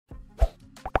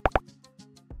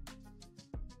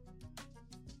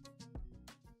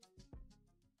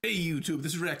Hey YouTube,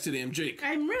 this is Rex today. I'm Jake.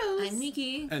 I'm Rose. I'm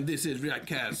Nikki. And this is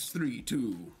Reactcast 3,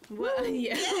 2. Well,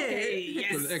 yeah. Okay.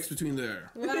 Yes. Put an X between there.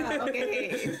 Wow.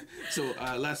 Okay. So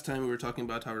last time we were talking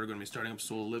about how we were going to be starting up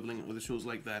solo leveling and other shows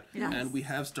like that. Yes. And we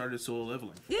have started solo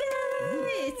leveling. Yay!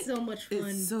 It's so much fun.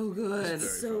 It's so good.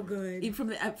 It's so fun. good. Even from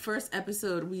the first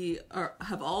episode, we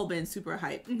have all been super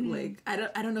hyped. Like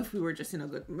I don't know if we were just in a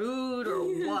good mood or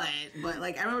what, but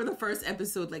like I remember the first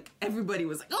episode, like everybody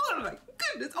was like, "Oh my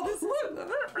goodness,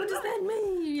 What does that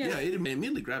mean? Yeah, it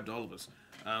immediately grabbed all of us.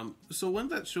 So when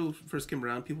that show first came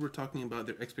around, people were talking about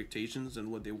their expectations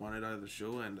and what they wanted out of the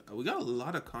show, and we got a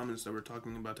lot of comments that were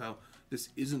talking about how this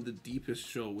isn't the deepest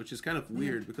show, which is kind of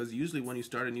weird because usually when you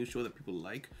start a new show that people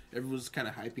like, everyone's kind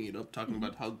of hyping it up, talking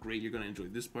about how great you're going to enjoy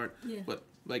this part. Yeah. But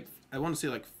like, I want to say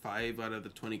like 5 out of the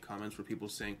 20 comments were people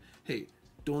saying, "Hey,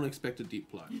 don't expect a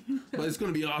deep plot, but it's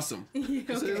going to be awesome."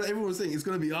 So everyone was saying it's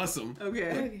going to be awesome.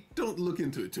 Okay. But don't look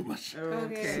into it too much.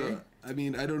 Okay. So, I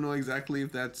mean, I don't know exactly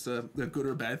if that's a good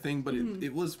or bad thing, but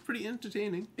it was pretty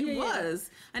entertaining. It was,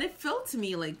 and it felt to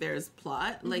me like there's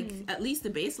plot. Like at least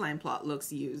the baseline plot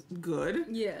looks good.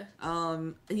 Yeah.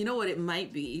 And you know what it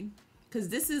might be, because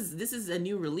this is a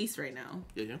new release right now.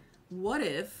 Yeah. What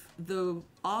if the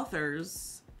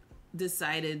authors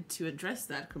decided to address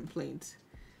that complaint,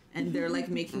 and they're like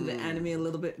making the anime a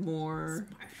little bit more?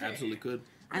 Absolutely could.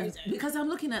 And because I'm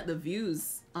looking at the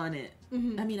views on it, I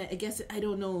mean, I guess I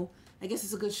don't know. I guess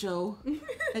it's a good show.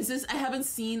 It's just I haven't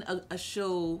seen a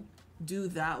show do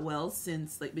that well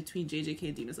since like between JJK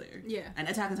and Demon Slayer, and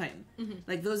Attack on Titan.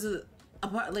 Like those are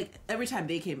like every time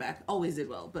they came back, always did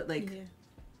well. But like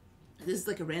this is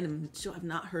like a random show I've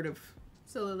not heard of.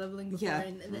 Solo leveling before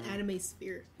in the anime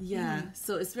sphere. Yeah,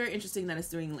 so it's very interesting that it's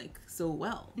doing like so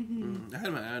well. I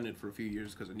had my eye on it for a few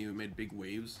years because I knew it made big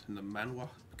waves in the manhwa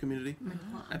community.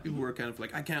 And people were kind of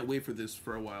like, I can't wait for this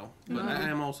for a while. But I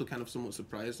am also kind of somewhat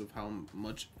surprised of how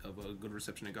much of a good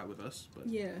reception it got with us. But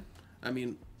I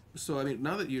mean,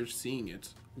 now that you're seeing it,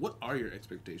 what are your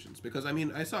expectations? Because I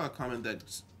mean, I saw a comment that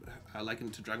I likened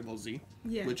it to Dragon Ball Z,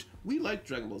 which we like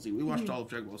Dragon Ball Z. We watched all of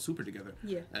Dragon Ball Super together,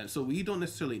 and so we don't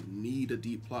necessarily need a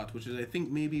deep plot. Which is, I think,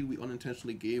 maybe we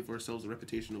unintentionally gave ourselves a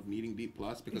reputation of needing deep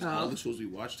plots because all the shows we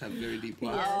watched have very deep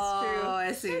plots. Oh,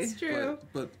 I see. That's true.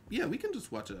 But yeah, we can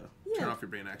just watch a turn off your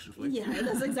brain action flick. Yeah,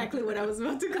 that's exactly what I was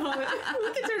about to call it.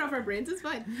 We can turn off our brains. It's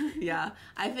fine. Yeah,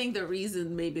 I think the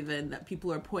reason maybe then that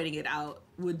people are pointing it out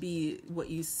would be what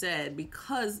you said,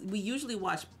 because we usually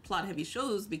watch plot heavy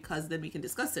shows because then we can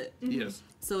discuss it. Yes.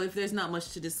 So if there's not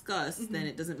much to discuss, then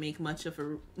it doesn't make much of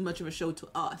a show to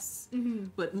us.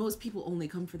 But most people only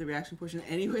come for the reaction portion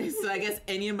anyway, so I guess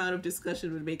any amount of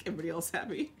discussion would make everybody else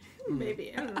happy.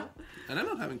 Maybe, I don't know. And I'm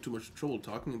not having too much trouble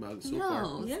talking about it so No,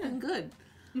 far. it's been good.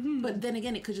 But then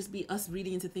again, it could just be us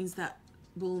reading into things that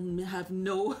will have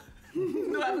no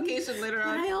application later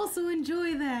on. But I also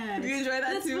enjoy that. You enjoy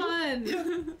that That's too?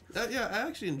 fun. Yeah, I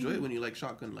actually enjoy it when you like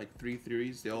shotgun like 3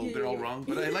 theories. They're all wrong,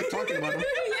 but I like talking about them.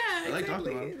 Yeah, I like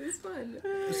talking about it. It's fun.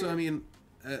 So I mean,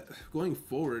 going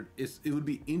forward, it would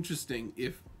be interesting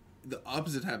if the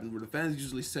opposite happened, where the fans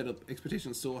usually set up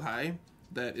expectations so high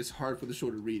that it's hard for the show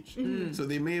to reach. So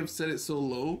they may have set it so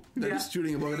low that it's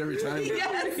shooting above it every time.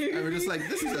 Yes. And we're just like,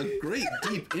 this is a great,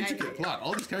 deep, intricate plot.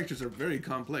 All these characters are very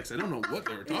complex. I don't know what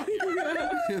they were talking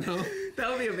about. You know? That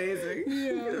would be amazing.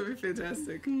 That would be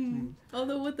fantastic.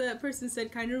 Although what that person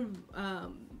said kind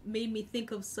of made me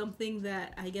think of something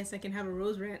that I guess I can have a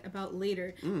Rose rant about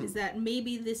later, is that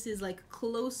maybe this is like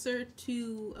closer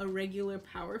to a regular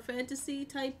power fantasy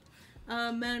type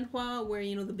manhwa, where,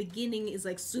 you know, the beginning is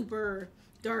like super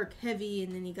dark, heavy,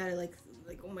 and then you gotta like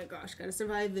oh my gosh, gotta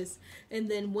survive this,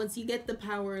 and then once you get the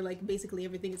power, like basically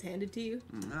everything is handed to you.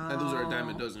 And those are a dime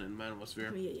a dozen in Manhwa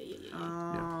Sphere.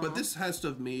 Yeah. But this has to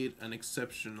have made an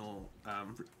exception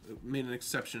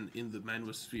in the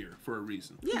Manhwa Sphere for a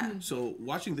reason. Yeah. So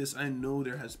watching this, I know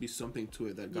there has to be something to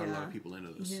it that got a lot of people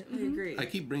into this. I agree. I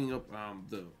keep bringing up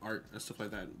the art and stuff like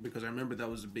that because I remember that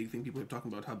was a big thing. People were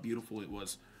talking about how beautiful it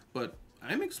was, but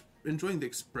I'm enjoying the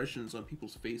expressions on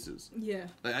people's faces. Yeah.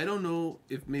 Like, I don't know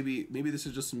if maybe this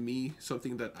is just me,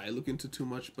 something that I look into too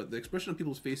much, but the expression on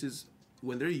people's faces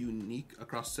when they're unique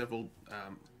across several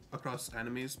across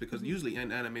animes, because usually in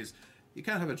animes you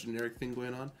kind of have a generic thing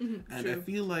going on, and I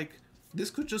feel like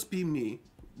this could just be me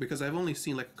because I've only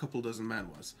seen like a couple dozen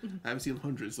manhwas. I haven't seen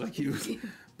hundreds like you.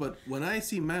 But when I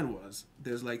see manhwas,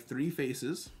 there's like 3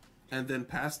 faces, and then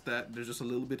past that, there's just a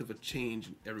little bit of a change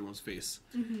in everyone's face.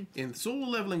 In solo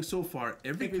leveling so far,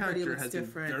 everybody character has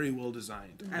different. been very well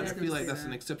designed. And I feel like that's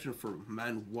an exception for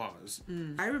manhwas.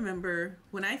 I remember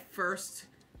when I first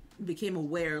became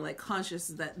aware, like conscious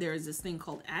that there is this thing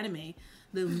called anime,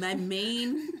 my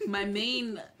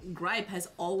main gripe has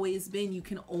always been you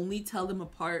can only tell them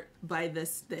apart by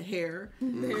the hair,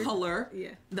 the color,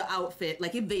 the outfit.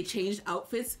 Like if they changed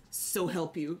outfits, so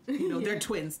help you. You know, they're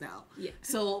twins now. Yeah.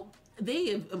 So they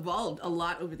have evolved a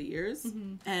lot over the years,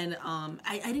 and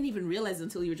I didn't even realize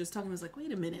until you were just talking. I was like,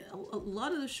 wait a minute, a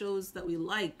lot of the shows that we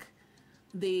like,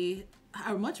 they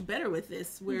are much better with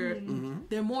this, where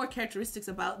there are more characteristics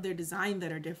about their design that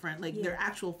are different, like their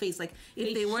actual face. Like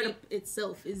if they were to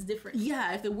itself is different.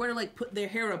 Yeah, if they were to like put their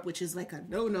hair up, which is like a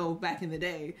no back in the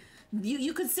day,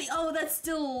 you could say, oh, that's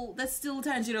still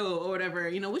Tanjiro or whatever,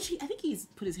 you know. Which I think he's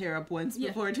put his hair up once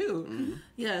before too.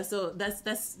 Yeah, so that's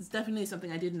definitely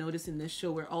something I did notice in this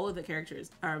show, where all of the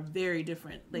characters are very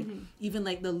different. Like even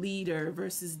like the leader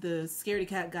versus the scaredy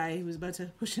cat guy who was about to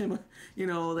push him, you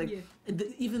know, like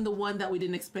even the one that we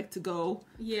didn't expect to go,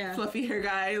 fluffy hair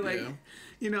guy, like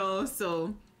you know.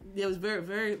 So it was very,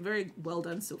 very, very well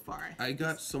done so far. I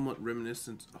got somewhat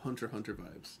reminiscent Hunter x Hunter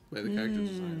vibes by the character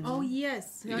design. Oh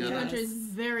yes, Hunter x Hunter is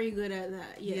very good at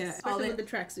that. Yes, especially with the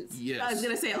tracksuits. Yes, I was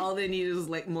gonna say all they need is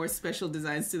like more special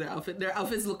designs to their outfit. Their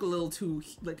outfits look a little too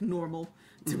like normal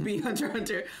to be Hunter x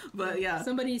Hunter, but yeah,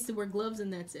 somebody needs to wear gloves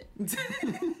and that's it.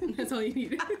 That's all you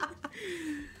need.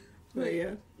 But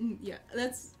yeah,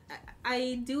 that's.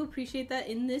 I do appreciate that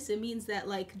in this. It means that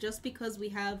like just because we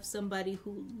have somebody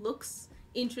who looks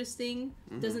interesting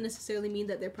doesn't necessarily mean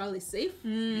that they're probably safe.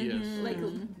 Yes. Like,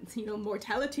 you know,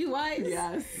 mortality wise.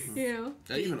 Yes. You know,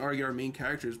 I even argue our main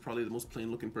character is probably the most plain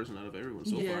looking person out of everyone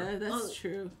so far. Yeah, that's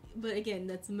true. But again,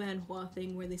 that's a manhwa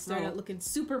thing where they start out looking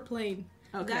super plain.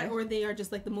 Okay. That, or they are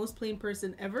just like the most plain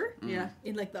person ever. Yeah.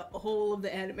 In like the whole of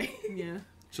the anime. Yeah.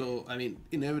 So, I mean,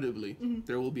 inevitably,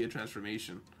 there will be a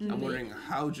transformation. I'm wondering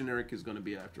how generic it's going to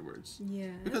be afterwards. Yeah.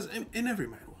 Because in every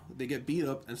manhwa, they get beat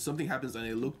up and something happens and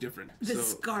they look different. The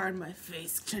scar on my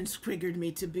face transfigured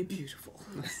me to be beautiful.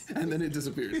 And then it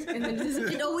disappears. And then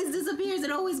it always disappears.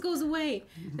 It always goes away.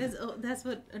 That's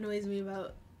what annoys me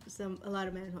about a lot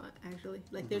of manhwa, actually.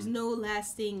 Like, there's no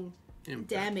lasting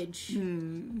damage. You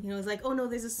know, it's like, oh no,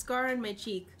 there's a scar on my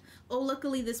cheek. Oh,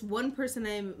 luckily this one person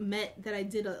I met that I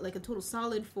did a total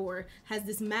solid for has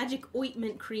this magic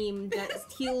ointment cream that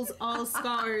heals all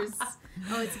scars.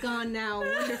 Oh, it's gone now.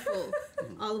 Wonderful.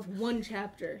 All of one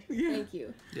chapter. Thank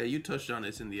you. Yeah, you touched on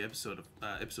this in the episode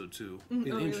 2, in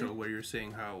the intro, really? where you're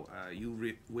saying how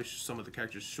you wish some of the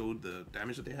characters showed the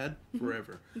damage that they had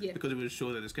forever. Yeah. Because it would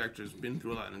show that this character has been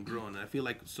through a lot and grown. And I feel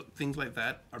like things like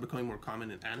that are becoming more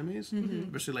common in animes,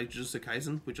 especially like Jujutsu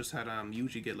Kaisen, which just had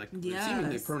Yuji get like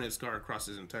seemingly permanent scar across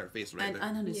his entire face right there.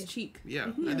 And on his cheek. Yeah,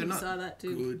 and they're not saw that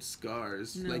too. good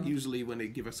scars. No. Like usually when they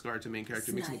give a scar to main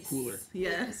character, it makes them look cooler.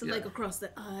 Yeah. So like across the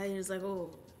eye, it's like,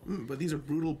 oh. But these are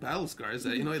brutal battle scars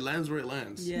that, you know, it lands where it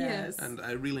lands. Yes. And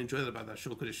I really enjoy that about that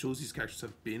show because it shows these characters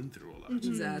have been through a lot.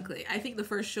 Exactly. I think the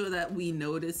first show that we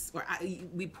noticed, or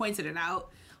we pointed it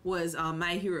out, was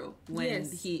My Hero, when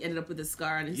he ended up with a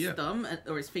scar on his thumb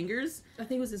or his fingers. I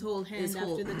think it was his whole hand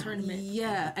after the tournament.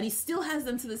 Yeah, and he still has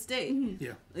them to this day.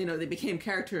 Yeah. You know, they became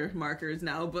character markers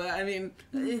now, but I mean,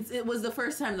 it was the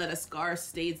first time that a scar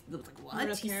stayed. It was like,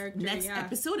 what? Next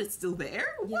episode, it's still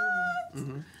there? What?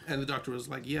 And the doctor was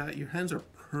like, yeah, your hands are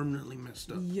permanently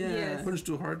messed up. Yeah. Punch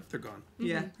too hard, they're gone.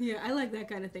 Yeah. Yeah, I like that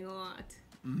kind of thing a lot.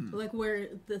 Like where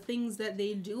the things that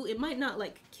they do, it might not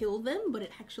like kill them, but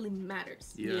it actually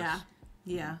matters. Yes.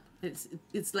 Yeah.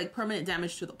 It's like permanent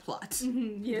damage to the plot.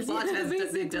 Yes, the plot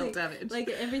has dealt damage. Like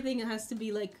everything has to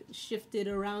be like shifted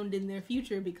around in their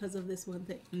future because of this one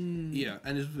thing. Yeah,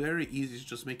 and it's very easy to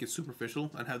just make it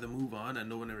superficial and have them move on and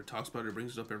no one ever talks about it or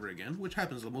brings it up ever again, which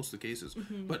happens in most of the cases.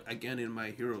 But again, in My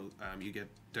Hero, you get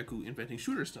Deku inventing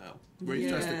shooter style, where he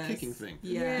starts the kicking thing.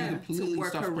 Yeah, he completely to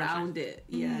work around punching. it.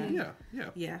 Yeah.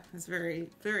 Yeah. That's very,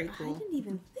 very cool. I didn't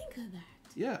even think of that.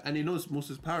 Yeah, and he knows most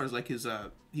of his powers, like his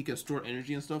he can store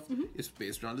energy and stuff. It's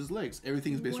based around his legs.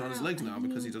 Everything is based around his legs now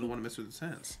because he doesn't want to mess with his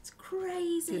hands. It's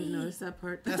crazy. Didn't notice that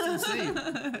part. That's insane.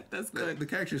 That's good. The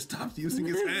character stopped using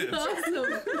his hands. Awesome.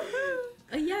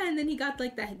 Yeah, and then he got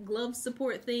like that glove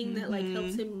support thing that like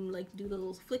helps him like do the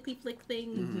little flicky flick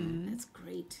thing. That's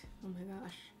great. Oh my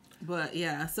gosh. But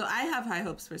yeah, so I have high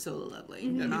hopes for Solo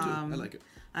Leveling. Yeah, me too. I like it.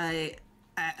 I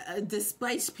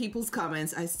despite people's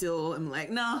comments, I still am like,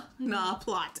 nah,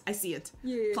 plot. I see it.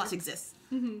 Yeah. Plot exists.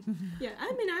 Yeah,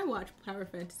 I mean, I watch Power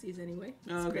Fantasies anyway.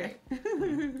 It's Okay.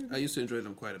 great. I used to enjoy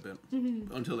them quite a bit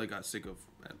until I got sick of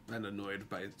and annoyed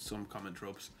by some common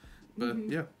tropes. But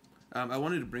yeah, I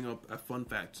wanted to bring up a fun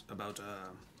fact about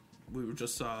we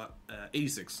just saw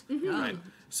 86, right?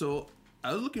 So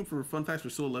I was looking for fun facts for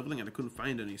Solo Leveling and I couldn't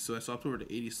find any, so I swapped over to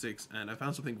 86 and I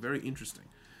found something very interesting.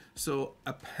 So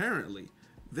apparently,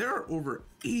 there are over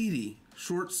 80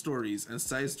 short stories and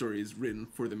side stories written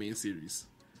for the main series.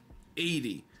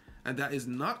 80. And that is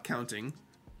not counting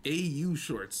AU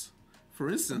shorts. For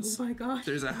instance, Oh my gosh.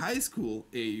 there's a high school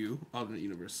AU, alternate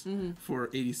universe, for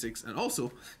 86. And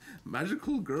also,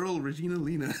 Magical Girl Regina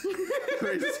Lena.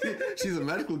 She's a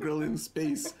magical girl in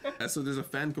space. So there's a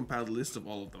fan compiled list of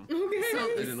all of them. Okay. So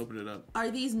I didn't open it up. are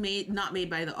these not made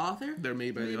by the author? They're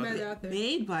made by the Made by author. the author.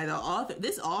 Made by the author.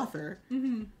 This author.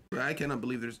 But I cannot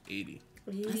believe there's 80.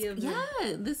 80 of them.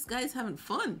 Yeah, this guy's having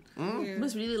fun. Yeah.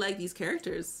 Must really like these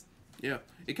characters. Yeah,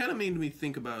 it kind of made me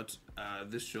think about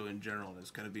this show in general as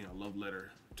kind of being a love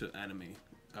letter to anime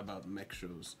about mech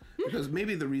shows. Because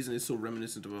maybe the reason it's so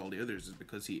reminiscent of all the others is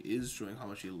because he is showing how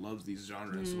much he loves these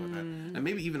genres and stuff like that. And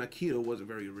maybe even Akito wasn't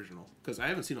very original. Because I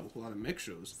haven't seen a whole lot of mech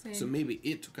shows. Same. So maybe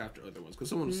it took after other ones. Because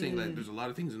someone was saying that there's a lot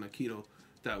of things in Akito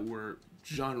that were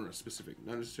genre specific,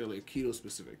 not necessarily Akito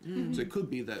specific. So it could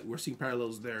be that we're seeing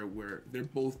parallels there where they're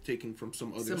both taking from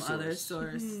some other source. Other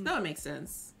source. That would make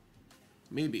sense.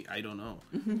 Maybe, I don't know.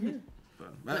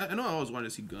 But I know I always wanted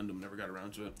to see Gundam, never got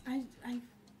around to it. I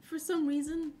for some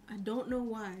reason, I don't know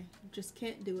why, just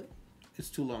can't do it. It's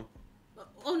too long.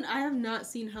 Oh, and I have not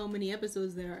seen how many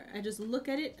episodes there are. I just look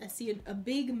at it, I see a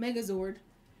big Megazord,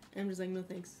 and I'm just like, no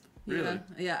thanks. Really?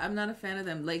 Yeah, I'm not a fan of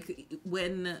them. Like,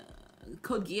 when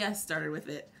Code Geass started with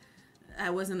it, I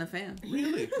wasn't a fan.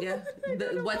 Really? Yeah.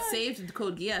 What saved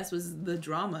Code Geass was the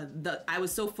drama. I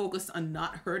was so focused on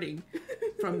not hurting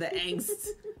from the angst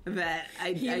that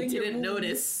I Healing your didn't wounds.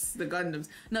 notice the Gundams.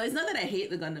 No, it's not that I hate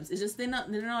the Gundams. It's just they're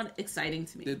not exciting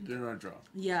to me. They're not a draw.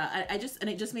 Yeah, and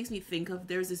it just makes me think of,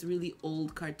 there's this really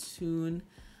old cartoon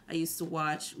I used to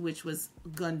watch, which was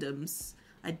Gundams.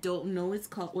 I don't know what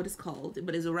it's called,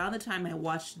 but it's around the time I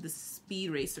watched the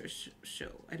Speed Racer show.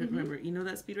 I don't remember. You know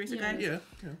that Speed Racer guy? Yeah.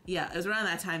 Yeah, it was around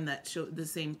that time that show, the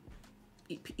same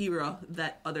era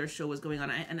that other show was going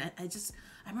on. I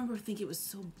remember thinking it was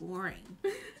so boring. Are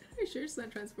you sure it's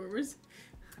not Transformers?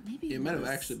 Maybe It might have was.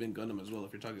 actually been Gundam as well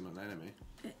if you're talking about an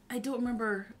anime. I don't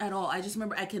remember at all. I just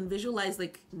remember I can visualize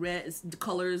like the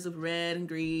colors of red and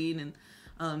green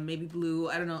and maybe blue.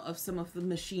 I don't know, of some of the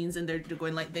machines, and they're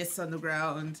going like this on the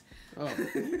ground. Oh.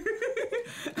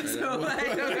 So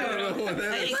I don't know. what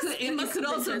that is. It could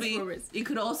also be. Transformers. It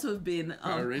could also have been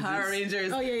Power Rangers. Power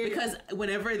Rangers. Oh, yeah. Because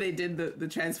whenever they did the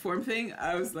transform thing,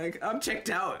 I was like, I'm checked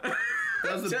out.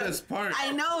 That was the best part.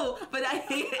 I know, but I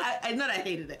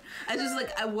hated it. I just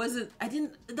like, that wasn't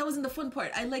the fun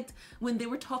part. I liked when they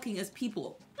were talking as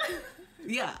people.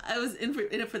 Yeah, I was in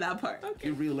it for that part.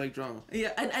 You really like drama.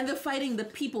 Yeah, and the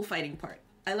people fighting part.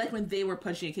 I like when they were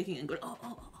punching and kicking and going,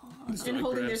 oh. And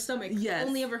holding their grabs. stomach. Yes.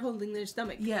 Only ever holding their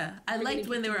stomach. Yeah, I They're liked getting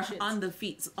when they were kicked in the on the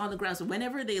feet, on the ground. So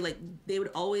whenever they would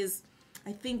always,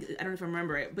 I don't know if I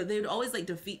remember it, but they would always like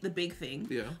defeat the big thing.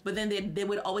 Yeah. But then they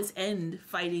would always end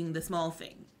fighting the small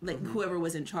thing, like whoever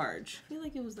was in charge. I feel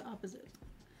like it was the opposite.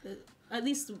 At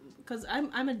least because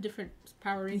I'm a different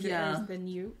Power Ranger Yeah. than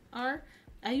you are.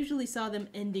 I usually saw them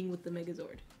ending with the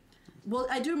Megazord. Well,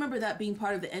 I do remember that being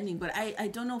part of the ending, but I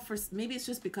don't know, maybe it's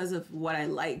just because of what I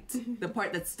liked. The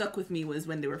part that stuck with me was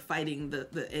when they were fighting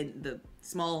the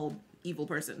small evil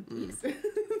person. Yes.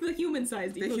 The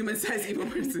human-sized The human-sized evil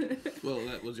person. Well,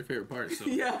 that was your favorite part. So.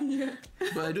 Yeah.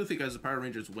 But I do think as the Power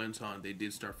Rangers went on, they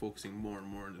did start focusing more and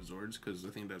more on the Zords because I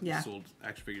think that Yeah. sold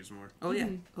action figures more. Oh yeah.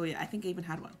 Oh yeah. I think I even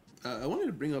had one. I wanted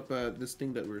to bring up this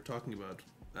thing that we were talking about.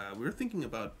 We were thinking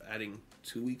about adding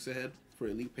 2 weeks ahead for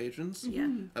elite patrons. Yeah.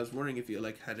 I was wondering if you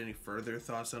had any further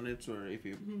thoughts on it, or if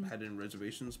you had any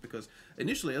reservations. Because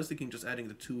initially I was thinking just adding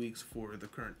the 2 weeks for the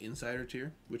current insider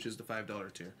tier, which is the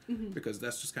 $5 tier, because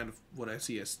that's just kind of what I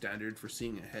see as standard for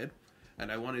seeing ahead.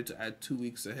 And I wanted to add 2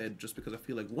 weeks ahead just because I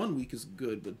feel like 1 week is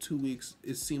good, but 2 weeks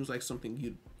it seems like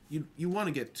something you want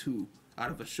to get two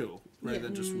out of a show rather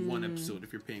than just one episode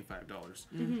if you're paying $5.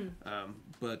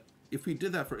 But if we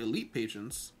did that for elite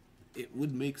patrons, it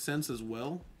would make sense as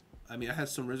well. I mean, I had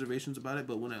some reservations about it,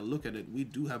 but when I look at it, we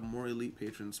do have more elite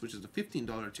patrons, which is the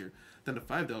 $15 tier, than the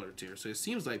 $5 tier. So it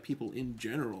seems like people in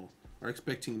general are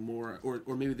expecting more, or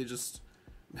maybe they just,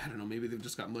 I don't know, maybe they've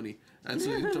just got money, and so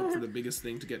they jump for the biggest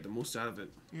thing to get the most out of it.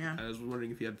 Yeah. I was wondering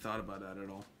if you had thought about that at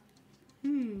all.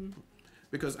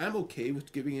 Because I'm okay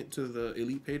with giving it to the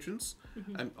elite patrons.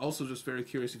 I'm also just very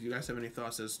curious if you guys have any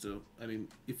thoughts as to, I mean,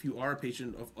 if you are a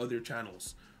patron of other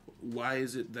channels, why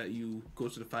is it that you go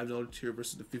to the $5 tier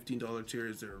versus the $15 tier?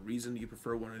 Is there a reason you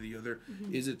prefer one or the other?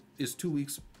 Is 2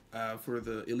 weeks for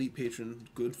the elite patron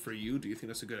good for you? Do you think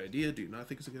that's a good idea? Do you not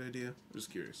think it's a good idea? I'm just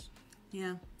curious.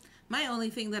 Yeah. My only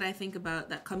thing that I think about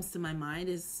that comes to my mind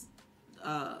is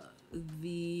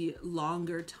the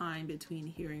longer time between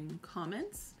hearing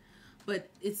comments. but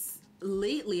it's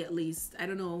lately, at least, I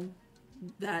don't know,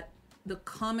 that the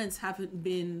comments haven't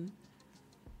been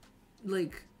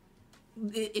like,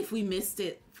 if we missed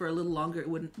it for a little longer, it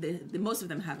wouldn't. Most of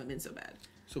them haven't been so bad.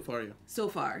 So far, yeah. So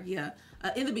far, yeah.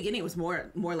 In the beginning, it was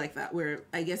more like that, where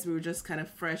I guess we were just kind of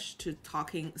fresh to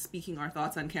speaking our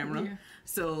thoughts on camera. Yeah.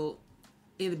 So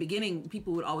in the beginning,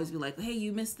 people would always be like, "Hey,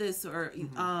 you missed this," or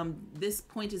 "This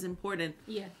point is important."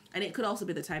 Yeah. And it could also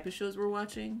be the type of shows we're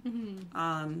watching.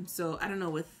 So I don't know,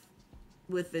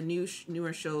 with the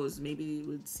newer shows, maybe we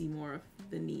would see more of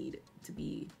the need to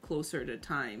be closer to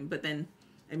time. But then,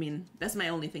 I mean, that's my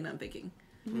only thing that I'm thinking.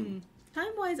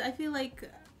 Time-wise, I feel like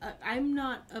I'm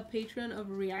not a patron of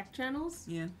React channels.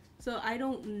 Yeah. So I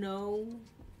don't know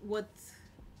what...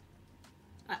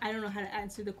 I don't know how to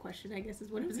answer the question, I guess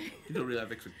is what I'm saying. You don't really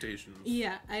have expectations.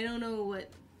 Yeah, I don't know what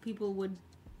people would...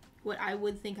 What I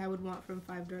would think I would want from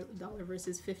 $5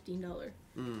 versus $15.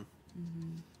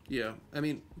 Yeah, I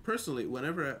mean, personally,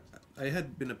 whenever I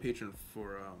had been a patron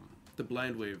for the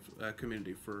Blind Wave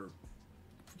community for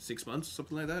 6 months,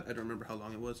 something like that. I don't remember how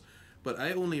long it was. But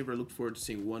I only ever looked forward to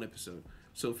seeing one episode.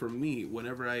 So for me,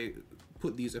 whenever I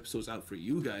put these episodes out for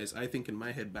you guys, I think in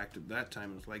my head back to that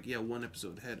time, it was like, yeah, one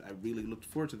episode ahead. I really looked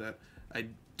forward to that. I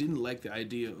didn't like the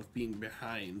idea of being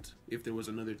behind if there was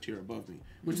another tier above me,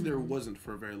 which there wasn't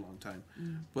for a very long time.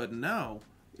 But now,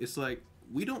 it's like,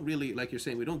 we don't really, like you're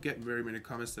saying, we don't get very many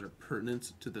comments that are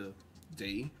pertinent to the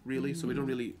day, really. So we don't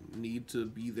really need to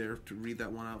be there to read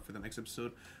that one out for the next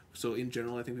episode. So in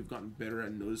general, I think we've gotten better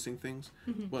at noticing things.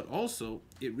 But also,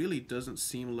 it really doesn't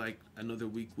seem like another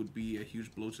week would be a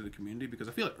huge blow to the community, because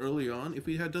I feel like early on, if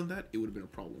we had done that, it would have been a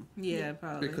problem. Yeah,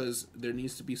 probably. Because there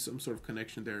needs to be some sort of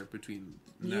connection there between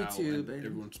now YouTube and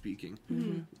everyone speaking.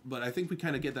 But I think we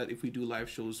kind of get that if we do live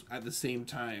shows at the same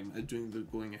time as doing the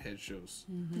going ahead shows.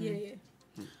 Yeah.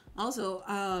 Also,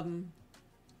 I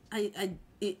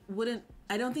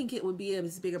don't think it would be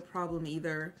as big a problem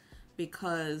either,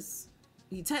 because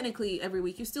technically every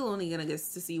week you're still only gonna get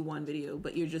to see one video,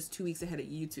 but you're just 2 weeks ahead of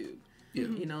YouTube. Yeah.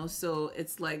 You know, so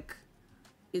it's like,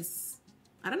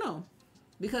 I don't know,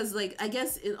 because like I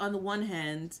guess on the one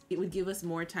hand it would give us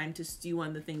more time to stew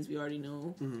on the things we already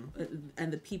know,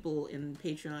 and the people in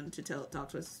Patreon to talk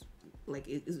to us, like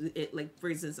it like for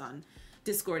instance on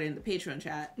Discord in the Patreon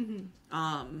chat,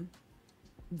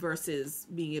 versus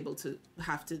being able to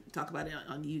have to talk about it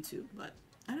on YouTube. But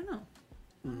I don't know.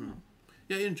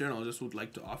 Yeah, in general, I just would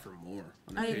like to offer more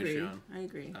on the Patreon. I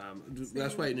agree.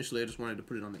 That's why initially I just wanted to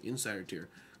put it on the insider tier,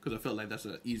 because I felt like that's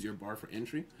an easier bar for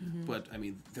entry. But I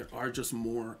mean, there are just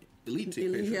more elite tier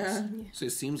patrons. Yeah. So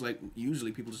it seems like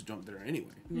usually people just jump there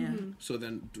anyway. Yeah. So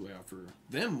then do I offer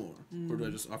them more? Or do I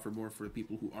just offer more for the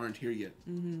people who aren't here yet,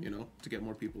 you know, to get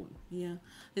more people in? Yeah.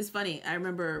 It's funny. I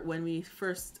remember when we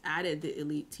first added the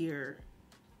elite tier,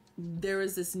 there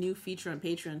was this new feature on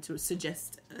Patreon to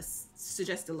suggest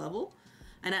a level.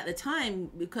 And at the time,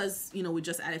 because, you know, we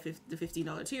just added the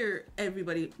 $15 tier,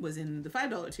 everybody was in the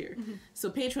 $5 tier.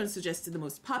 So Patreon suggested the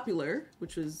most popular,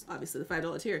 which was obviously the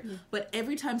 $5 tier. But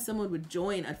every time someone would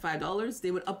join at $5,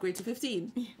 they would upgrade to $15.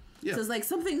 Yeah. So it's like,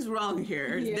 something's wrong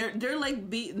here. They're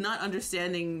like not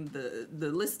understanding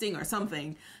the listing or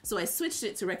something. So I switched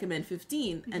it to recommend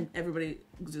 15, and everybody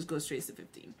just goes straight to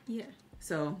 15. Yeah.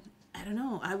 So I don't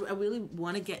know. I really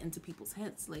want to get into people's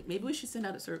heads. Like, maybe we should send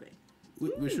out a survey.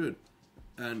 We should.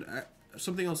 And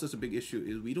something else that's a big issue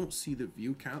is we don't see the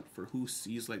view count for who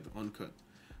sees like the uncut.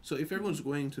 So if everyone's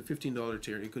going to $15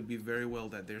 tier, it could be very well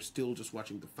that they're still just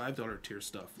watching the $5 tier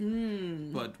stuff.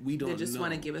 But we don't know. They just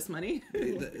want to give us money.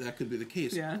 That could be the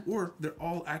case. Yeah. Or they're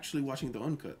all actually watching the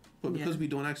uncut. But because we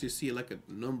don't actually see like a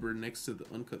number next to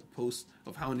the uncut post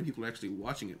of how many people are actually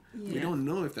watching it, we don't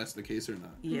know if that's the case or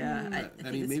not. Yeah.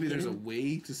 I mean, maybe there's a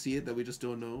way to see it that we just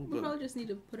don't know. We'll But probably just need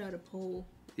to put out a poll.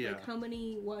 Yeah. Like, how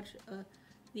many watch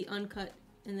the uncut,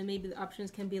 and then maybe the options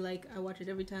can be like, I watch it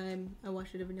every time, I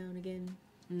watch it every now and again,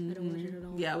 I don't watch it at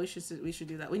all. Yeah, we should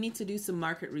do that. We need to do some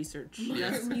market research.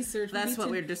 Market research. That's what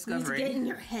we're discovering. We need to get in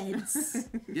your heads.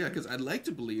 yeah, because I'd like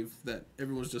to believe that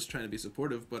everyone's just trying to be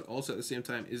supportive, but also at the same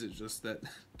time, is it just that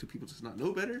do people just not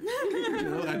know better? You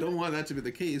know, I don't want that to be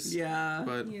the case. Yeah.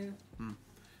 But yeah.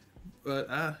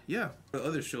 yeah, the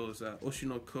other shows,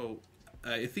 Oshinoko.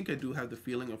 I think I do have the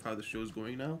feeling of how the show's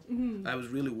going now. I was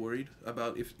really worried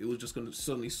about if it was just going to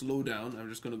suddenly slow down. I'm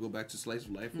just going to go back to Slice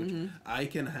of Life, which I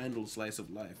can handle Slice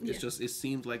of Life. It's just, it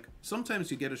seems like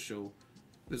sometimes you get a show,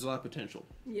 there's a lot of potential.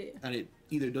 Yeah. And it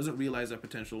either doesn't realize that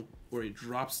potential, or it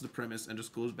drops the premise and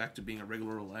just goes back to being a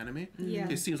regular old anime. Yeah.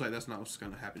 It seems like that's not what's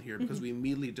going to happen here, because we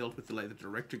immediately dealt with the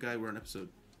director guy. We're on episode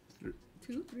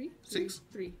 2, 3, 6?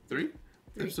 3. 3?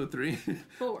 Episode 3?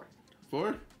 4.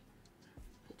 4?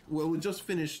 Well, we just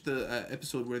finished the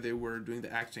episode where they were doing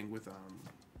the acting with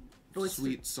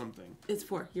Sweet something. It's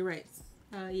 4. You're right.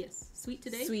 Yes. Sweet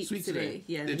Today? Sweet today.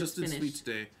 Yeah, they just did finished. Sweet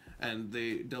Today, and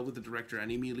they dealt with the director,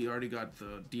 and he immediately already got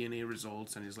the DNA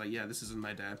results, and he's like, yeah, this isn't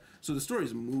my dad. So the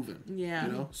story's moving. Yeah.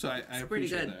 You know? So I pretty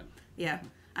appreciate good. that. Yeah,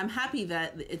 I'm happy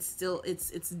that it's still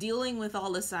it's dealing with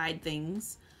all the side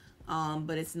things,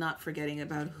 but it's not forgetting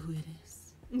about who it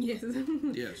is. Yes.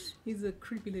 Yes. He's a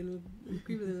creepy little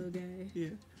guy. Yeah.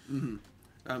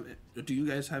 Mm-hmm. Do you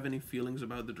guys have any feelings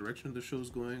about the direction the show's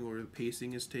going or the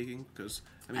pacing is taking? Because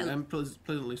I'm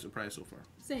pleasantly surprised so far.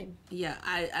 Same. Yeah,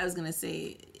 I was gonna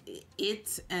say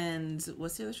it and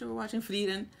what's the other show we're watching?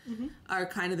 Frieren are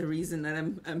kind of the reason that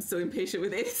I'm so impatient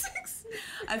with 86.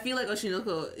 I feel like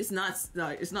Oshinoko it's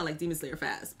not like Demon Slayer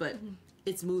fast, but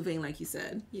it's moving like you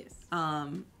said. Yes.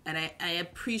 And I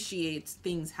appreciate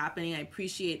things happening. I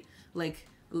appreciate like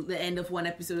the end of one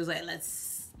episode is like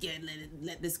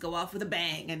let this go off with a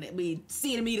bang, and we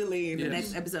see it immediately in the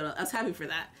next episode. I was happy for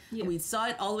that. Yeah. And we saw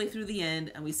it all the way through the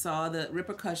end, and we saw the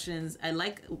repercussions. I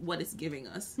like what it's giving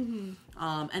us. And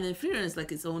then Frieren is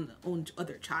like its own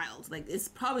other child. Like it's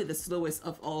probably the slowest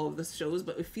of all of the shows,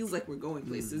 but it feels like we're going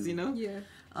places, you know? Yeah.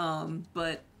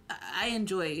 But I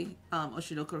enjoy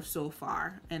Oshinoko so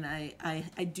far, and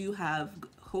I do have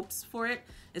hopes for it,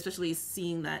 especially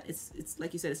seeing that it's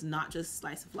like you said, it's not just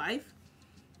slice of life.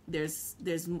 There's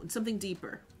something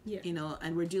deeper, you know,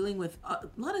 and we're dealing with a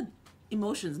lot of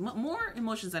emotions, more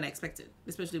emotions than I expected,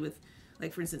 especially with,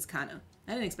 like, for instance, Kana.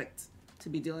 I didn't expect to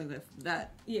be dealing with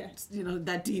that, you know,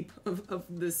 that deep of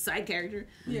the side character.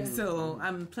 Yeah. So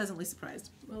I'm pleasantly surprised.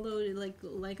 Although,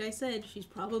 like I said, she's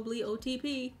probably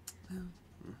OTP.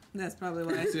 That's probably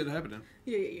I why. see it happening.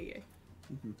 Yeah.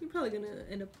 You're probably gonna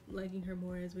end up liking her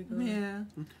more as we go. Yeah.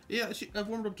 Yeah, I've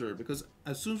warmed up to her because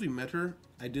as soon as we met her,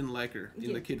 I didn't like her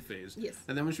in the kid phase. Yes.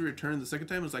 And then when she returned the second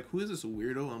time, it was like, who is this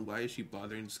weirdo and why is she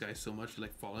bothering this guy so much,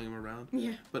 like following him around?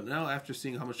 Yeah. But now after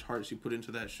seeing how much heart she put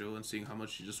into that show and seeing how much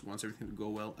she just wants everything to go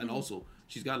well, and also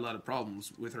she's got a lot of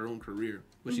problems with her own career,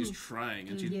 but she's trying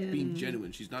and she's being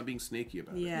genuine. She's not being snaky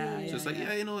about it. So it's like,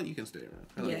 yeah, you know what, you can stay around.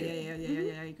 I like it.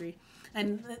 Yeah, I agree.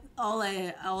 And all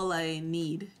I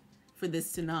need for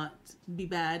this to not be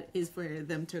bad is for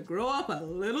them to grow up a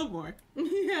little more.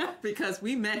 Yeah. Because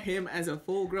we met him as a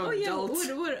full-grown adult.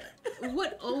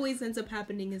 What always ends up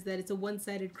happening is that it's a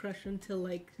one-sided crush until,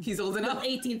 like, He's old enough.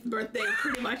 18th birthday,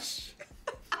 pretty much.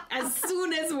 As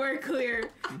soon as we're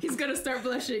clear, he's gonna start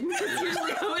blushing. That's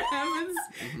usually how it happens.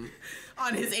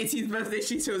 On his 18th birthday,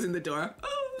 she shows in the door.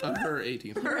 On her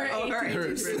 18th. Her 18th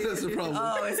Hers. That's the problem.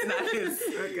 Oh, it's not his.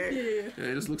 Okay. Yeah. Yeah,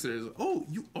 he just looks at her and says, oh,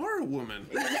 you are a woman.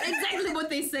 Exactly what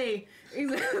they say.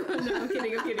 No, I'm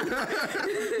kidding.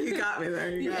 You got me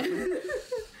there. You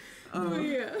got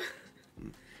me. Yeah.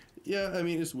 Yeah, I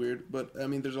mean, it's weird, but I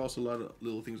mean, there's also a lot of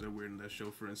little things that are weird in that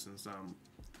show. For instance,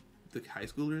 the high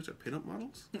schoolers are pinup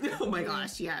models. Oh my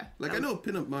gosh, yeah. Like, I know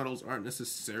pinup models aren't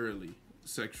necessarily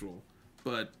sexual,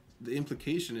 but the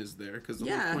implication is there because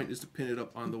the whole point is to pin it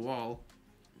up on the wall,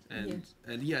 and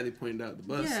they pointed out the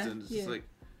bust, and it's just like,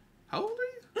 how old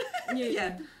are you?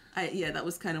 Yeah, that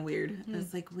was kind of weird. I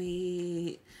was like,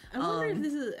 wait. I wonder if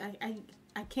this is.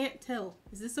 I can't tell.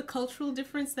 Is this a cultural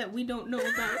difference that we don't know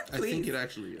about? I think it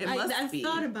actually is. I've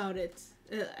thought about it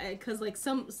because like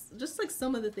some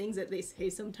of the things that they say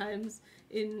sometimes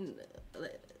in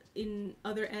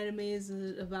other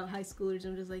animes about high schoolers,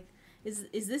 I'm just like, is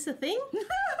this a thing?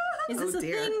 Is this a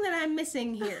thing that I'm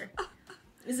missing here?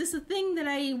 Is this a thing that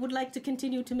I would like to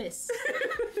continue to miss?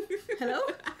 Hello?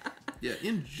 Yeah,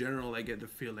 in general, I get the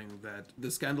feeling that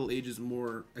the scandal age is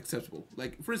more acceptable.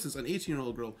 Like, for instance, an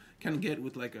 18-year-old girl can get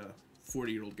with, like, a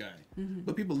 40-year-old guy.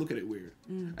 But people look at it weird.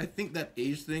 I think that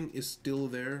age thing is still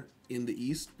there in the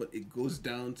East, but it goes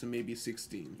down to maybe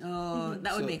 16. Oh,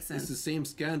 that would make sense. It's the same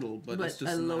scandal, but it's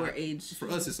just a lower not, age. For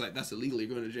us, it's like, that's illegal, you're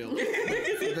going to jail.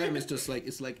 For them, it's just like,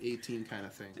 it's like 18 kind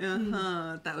of thing.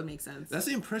 That would make sense. That's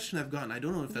the impression I've gotten. I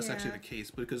don't know if that's actually the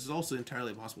case, because it's also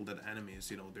entirely possible that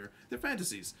animes, you know, they're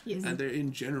fantasies. Yes. And they're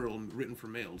in general written for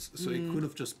males. So it could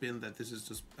have just been that this is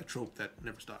just a trope that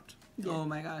never stopped. Oh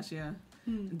my gosh, yeah.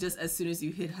 Just as soon as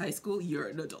you hit high school, you're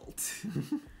an adult.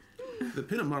 The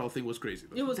pinup model thing was crazy,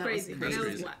 though. It was crazy. That's That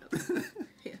crazy. was wild.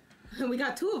 Yeah. And we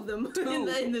got two of them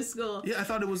in the school. Yeah, I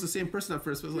thought it was the same person at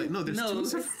first, but I was like, no, there's two.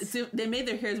 So they made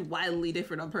their hairs wildly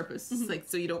different on purpose, like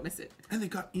so you don't miss it. And they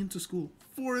got into school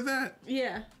for that.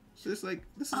 Yeah. So it's like,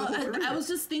 this is a whole career. I was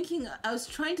just thinking, I was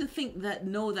trying to think that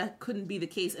no, that couldn't be the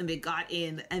case, and they got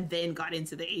in and then got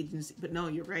into the agency. But no,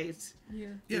 you're right. Yeah.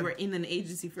 They were in an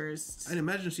agency first. I'd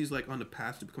imagine she's like on the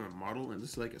path to become a model, and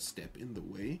this is like a step in the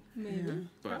way. Maybe.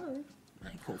 But Probably.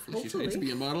 Hopefully she's trying to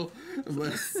be a model.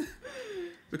 But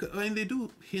because I mean, they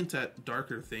do hint at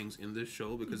darker things in this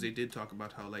show because they did talk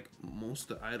about how like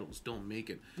most of the idols don't make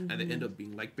it, and they end up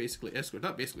being like basically escorts.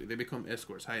 Not basically, they become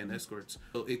escorts, high-end escorts.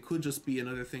 So it could just be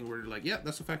another thing where they're like, yeah,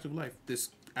 that's a fact of life. This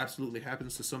absolutely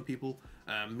happens to some people.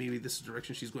 Maybe this is the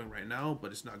direction she's going right now,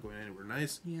 but it's not going anywhere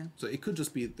nice. Yeah. So it could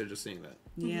just be they're just saying that.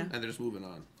 Yeah. And they're just moving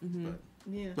on.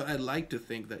 Yeah. But I'd like to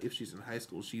think that if she's in high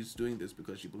school, she's doing this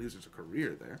because she believes there's a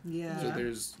career there. Yeah. So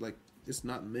there's like, it's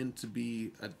not meant to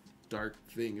be a dark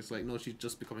thing. It's like, no, she's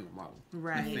just becoming a model.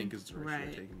 Right. I think is the direction Right.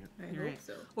 they're taking it. I hope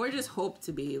so. Or just hope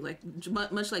to be like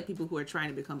much like people who are trying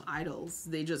to become idols.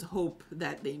 They just hope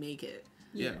that they make it.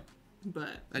 Yeah. But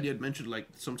And you had mentioned like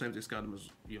sometimes they scout them as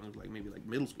young, like maybe like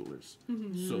middle schoolers.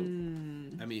 So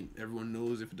I mean, everyone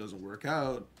knows if it doesn't work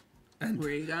out. And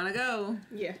where you gonna go?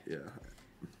 Yeah. yeah,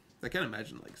 I can't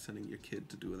imagine like sending your kid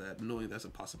to do that, knowing that's a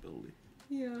possibility.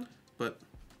 Yeah. But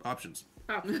options.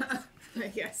 I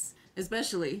guess.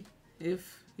 Especially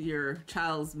if your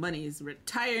child's money is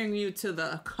retiring you to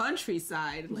the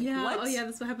countryside. Like, Yeah. what? Oh, yeah.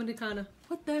 That's what happened to Kana.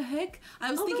 What the heck?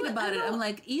 I was Oh, thinking but about I it. know- I'm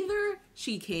like, either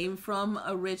she came from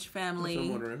a rich That's what I'm family,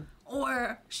 wondering.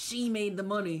 or she made the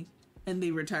money and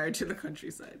they retired to the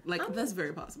countryside. Like, I'm- that's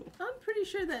very possible. I'm pretty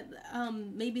sure that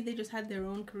maybe they just had their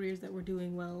own careers that were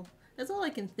doing well. That's all I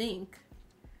can think.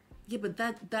 Yeah, but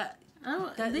that I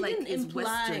don't. that They like didn't is imply.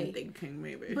 Western thinking,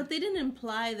 maybe. But they didn't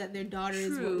imply that their daughter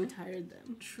is what True. retired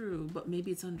them. True, but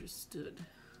maybe it's understood.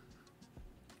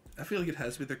 I feel like it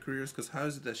has to be their careers because how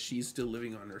is it that she's still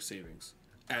living on her savings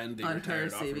and they On her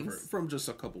retired off of her savings. from just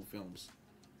a couple films?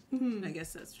 I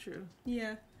guess that's true.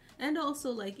 Yeah, and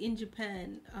also like in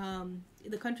Japan,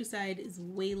 the countryside is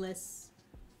way less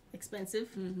expensive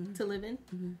to live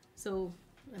in. So,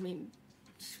 I mean,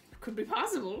 could be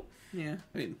possible. Yeah.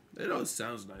 I mean, it always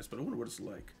sounds nice, but I wonder what it's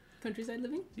like. Countryside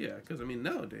living. Yeah, because I mean,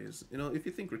 nowadays, you know, if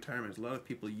you think retirement, a lot of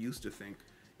people used to think,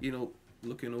 you know,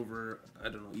 looking over, I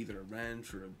don't know, either a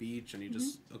ranch or a beach, and you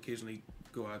just occasionally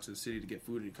go out to the city to get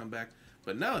food and you come back.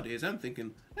 But nowadays, I'm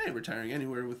thinking, I ain't retiring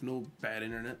anywhere with no bad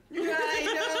internet. I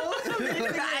know.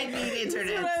 I need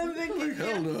internet. Like,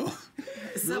 hell no.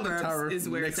 Build a tower Suburbs is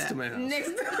where next it's to at. my house.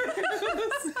 Next,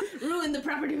 ruin the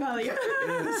property value.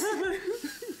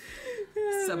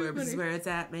 Suburbs is where it's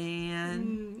at,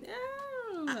 man.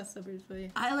 I don't know about suburbs for you.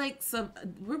 I like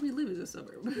where we live is a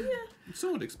suburb. It's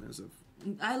somewhat expensive.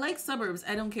 I like suburbs.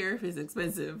 I don't care if it's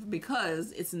expensive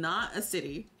because it's not a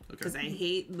city. Because I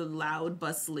hate the loud,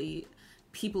 bustly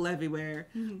people everywhere.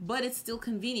 But it's still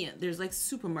convenient. There's like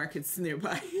supermarkets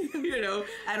nearby. You know,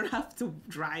 I don't have to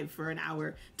drive for an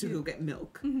hour to go get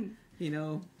milk. You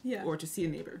know, Yeah. or to see a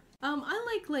neighbor.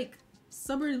 I like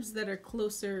suburbs that are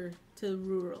closer to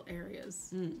rural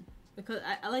areas because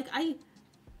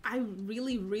I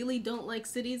really don't like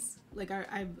cities. Like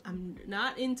I'm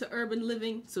not into urban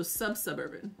living. So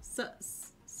suburban.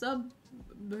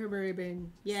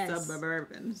 Suburban, yes.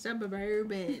 Suburban.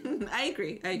 I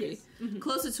agree. Yes.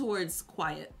 Closer towards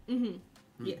quiet.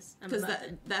 Yes, I'm Because about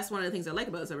that. that's one of the things I like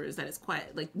about suburbs is that it's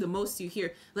quiet. Like the most you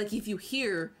hear, like if you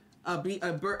hear a beep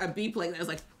like that, it's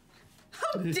like,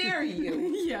 how dare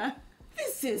you? Yeah,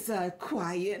 This is a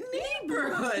quiet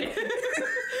neighborhood.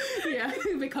 yeah.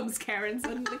 It becomes Karen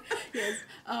suddenly. Yes,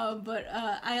 but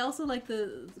I also like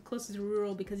the closest to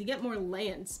rural because you get more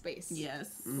land space.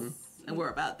 Yes, and we're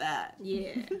about that.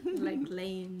 Yeah, like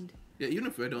land. Yeah, even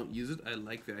if I don't use it, I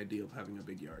like the idea of having a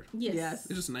big yard. Yes. Yes.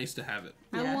 It's just nice to have it.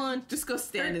 I Yeah. want Just go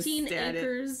stand 13 and stare at it.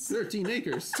 acres 13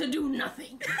 acres. to do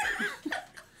nothing.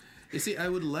 You see, I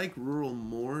would like rural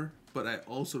more, but I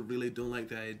also really don't like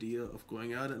the idea of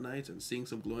going out at night and seeing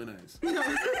some glowing eyes.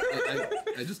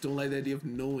 I just don't like the idea of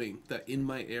knowing that in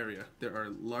my area there are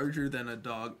larger than a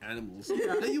dog animals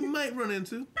that you might run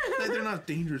into. Like, they're not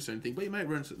dangerous or anything, but you might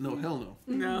run into. No, hell no.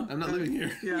 No, I'm not living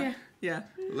here. Yeah. Yeah.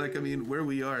 Like, I mean, where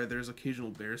we are, there's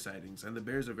occasional bear sightings, and the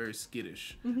bears are very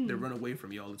skittish. They run away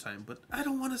from you all the time, but I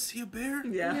don't want to see a bear.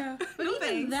 Yeah. But No even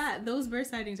thanks. that, those bird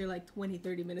sightings are like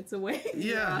 20-30 minutes away.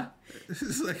 Yeah.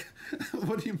 It's like,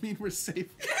 what do you mean we're safe?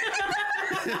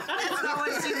 That's not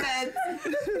what she meant.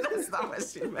 That's not what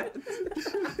she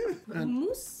meant.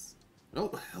 Moose?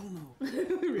 Oh, hell no.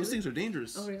 Those things are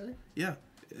dangerous. Oh, really? Yeah.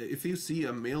 If you see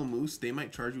a male moose, they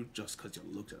might charge you just because you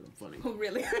looked at them funny. Oh,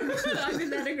 really? Are they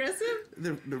that aggressive?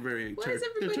 They're very Why they're does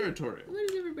everybody? territorial. Why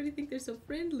does everybody think they're so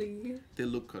friendly? They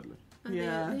look cuddly. Oh,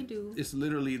 Yeah. they do. It's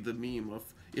literally the meme of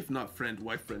if not friend,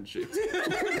 why friendship?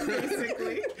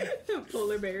 Basically,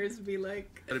 polar bears be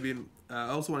like. I mean, I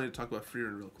also wanted to talk about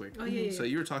Frieren real quick. Oh yeah. So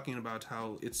you were talking about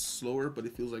how it's slower, but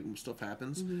it feels like stuff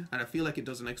happens, and I feel like it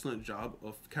does an excellent job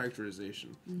of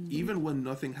characterization, even when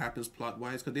nothing happens plot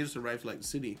wise. Because they just arrived to like the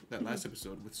city that last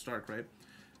episode with Stark, right?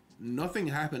 Nothing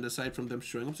happened aside from them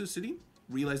showing up to the city,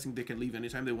 realizing they can leave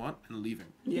anytime they want, and leaving.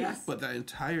 Yes. But that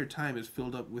entire time is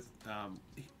filled up with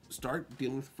Stark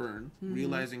dealing with Fern,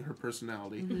 realizing her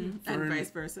personality, Fern, And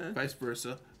vice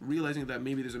versa. realizing that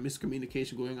maybe there's a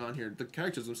miscommunication going on here. The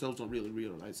characters themselves don't really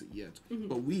realize it yet,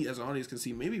 but we as an audience can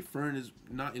see maybe Fern is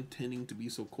not intending to be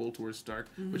so cold towards Stark,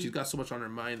 but she's got so much on her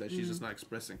mind that she's just not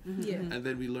expressing. Yeah. And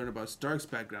then we learn about Stark's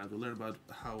background. We learn about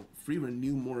how Frieren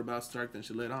knew more about Stark than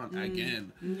she let on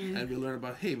again, and we learn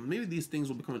about, hey, maybe these things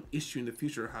will become an issue in the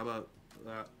future. How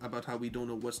about how we don't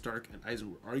know what Stark and Eisen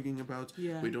were arguing about.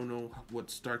 Yeah. We don't know what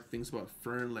Stark thinks about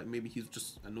Fern. Like, maybe he's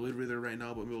just annoyed with her right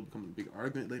now, but maybe it'll become a big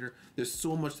argument later. There's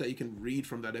so much that you can read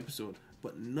from that episode,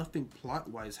 but nothing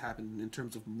plot-wise happened in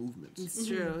terms of movements. It's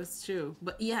true. It's true.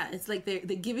 But yeah, it's like they're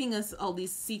giving us all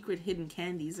these secret hidden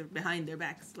candies behind their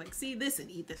backs. Like, see this and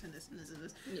eat this and this and this and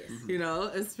this. Yes. You know,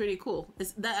 it's pretty cool.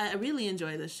 It's that I really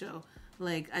enjoy this show.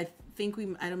 Like, I think I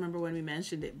don't remember when we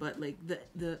mentioned it, but like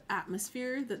the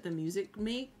atmosphere that the music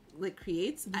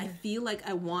creates, I feel like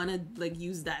I want to like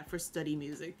use that for study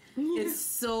music. It's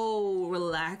so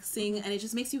relaxing, and it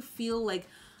just makes you feel like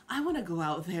I want to go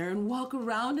out there and walk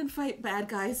around and fight bad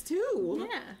guys too.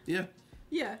 Yeah.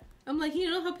 Yeah. I'm like, you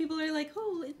know how people are like,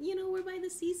 oh, you know, we're by the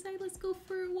seaside, let's go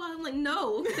for a while. I'm like,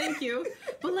 no, thank you.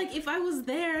 But like, if I was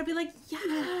there, I'd be like,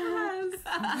 yes.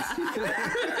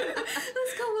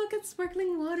 Let's go look at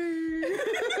sparkling water.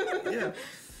 Yeah.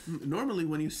 Normally,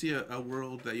 when you see a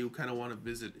world that you kind of want to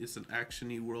visit, it's an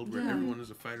action-y world where everyone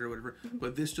is a fighter or whatever.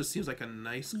 But this just seems like a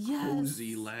nice,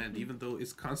 cozy land, even though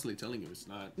it's constantly telling you it's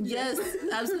not. Yes,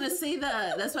 I was gonna say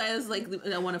that. That's why I was like,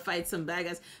 I want to fight some bad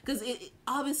guys, because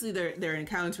obviously they're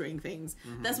encountering things.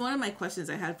 That's one of my questions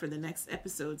I had for the next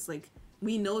episodes. Like,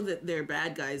 we know that they're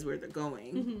bad guys where they're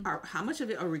going. How much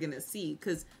of it are we gonna see?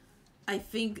 Because I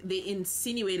think they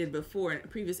insinuated before in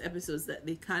previous episodes that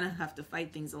they kind of have to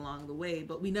fight things along the way,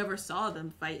 but we never saw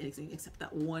them fight anything except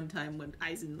that one time when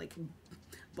Eisen like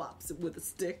bops it with a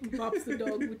stick. Bops the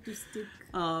dog with the stick.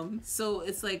 So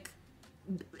it's like,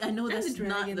 I know And that's the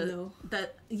dragon, not though.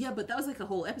 yeah, but that was like a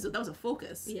whole episode. That was a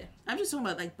focus. Yeah. I'm just talking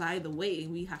about like, by the way,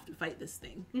 we have to fight this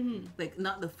thing. Like,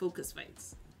 not the focus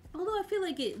fights. Although I feel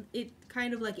like it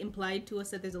kind of like implied to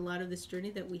us that there's a lot of this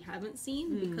journey that we haven't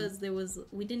seen because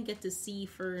we didn't get to see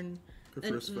Fern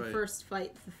The first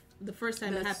fight. the first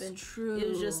time it That's happened. true. It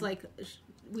was just like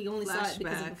we only saw it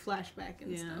because of Flashback. the flashback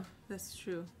and stuff. That's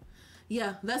true.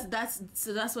 Yeah,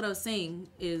 that's what I was saying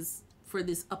is for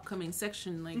this upcoming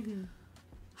section, like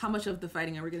how much of the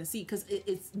fighting are we going to see? Because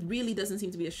it really doesn't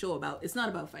seem to be a show about. It's not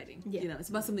about fighting. Yeah. You know, it's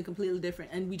about something completely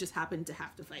different, and we just happen to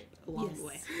have to fight along the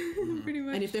way. Pretty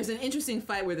much. And if there's an interesting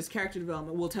fight where there's character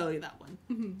development, we'll tell you that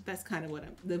one. That's kind of what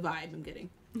the vibe I'm getting.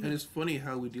 And it's funny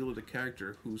how we deal with a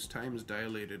character whose time is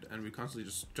dilated and we constantly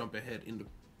just jump ahead in the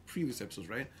previous episodes,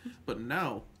 right? But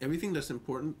now, everything that's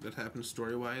important that happens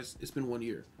story-wise, it's been 1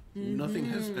 year. Nothing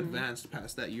has advanced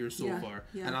past that year so far.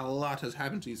 Yeah. And a lot has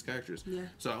happened to these characters. Yeah.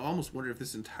 So I almost wonder if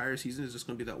this entire season is just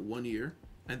going to be that 1 year.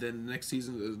 And then next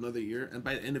season is another year. And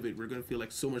by the end of it, we're going to feel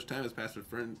like so much time has passed with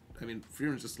Fern. I mean,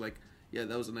 Frieren's just like, yeah,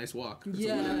 that was a nice walk. That's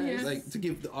Yeah. what it is. Yes. Like, to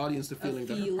give the audience the feeling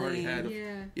that her party had. Of,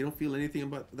 Yeah. You don't feel anything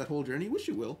about that whole journey, which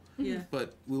you will. Yeah.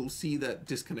 But we'll see that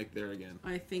disconnect there again.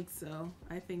 I think so.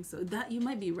 That you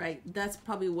might be right. That's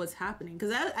probably what's happening.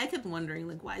 Because I kept wondering,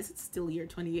 like, why is it still year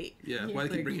 28? Yeah, Yeah. why they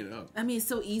keep Like, bringing it up. I mean, it's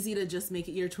so easy to just make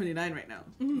it year 29 right now.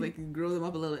 Like, grow them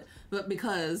up a little bit. But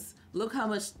because look how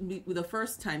much with the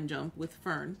first time jump with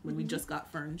Fern, when we just got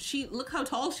Fern, look how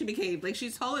tall she became. Like,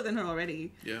 she's taller than her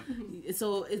already. Yeah.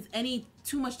 So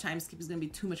too much time skip is going to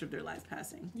be too much of their lives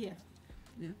passing. Yeah.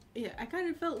 Yeah. Yeah, I kind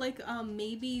of felt like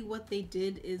maybe what they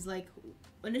did is like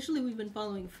initially we've been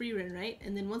following Frieren, right?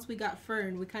 And then once we got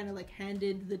Fern, we kind of like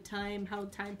handed how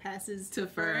time passes to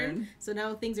Fern. So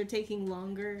now things are taking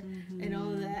longer and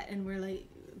all of that, and we're like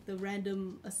the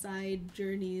random aside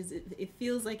journeys. It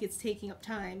feels like it's taking up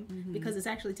time because it's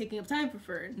actually taking up time for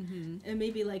Fern. And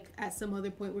maybe like at some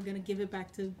other point we're gonna give it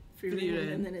back to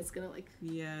Frieren, and then it's gonna like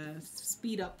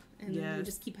speed up, and then we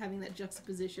just keep having that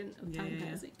juxtaposition of time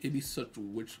passing. It'd be such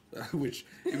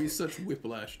it'd be such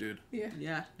whiplash, dude.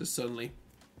 Yeah. Just suddenly,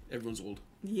 everyone's old.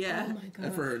 Yeah. Oh my god.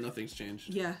 And for her, nothing's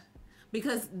changed. Yeah.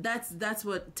 Because that's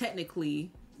what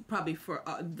technically probably for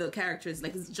the characters,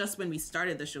 like, it's just when we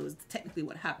started the show is technically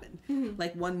what happened.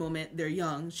 Like, one moment they're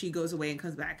young, she goes away and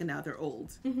comes back, and now they're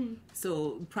old.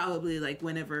 So probably, like,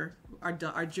 whenever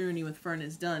our journey with Fern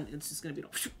is done, it's just gonna be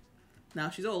like, now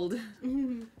she's old.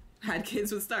 Had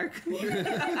kids with Stark. The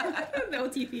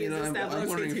OTP is I'm established.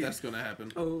 wondering if that's going to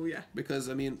happen. Oh yeah. Because,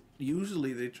 I mean,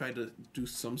 usually they try to do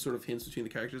some sort of hints between the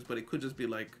characters, but it could just be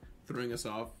like throwing us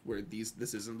off where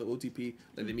this isn't the OTP,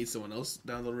 like they meet someone else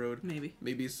down the road.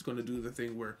 Maybe it's going to do the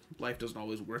thing where life doesn't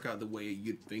always work out the way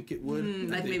you'd think it would.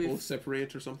 Like they maybe both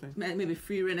separate or something. Maybe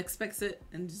Frieren expects it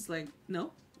and just like,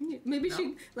 no. Maybe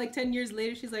she, like 10 years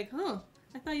later, she's like, huh,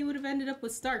 I thought you would have ended up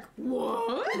with Stark.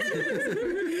 What?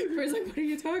 First, like, what are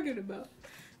you talking about?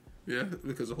 Yeah,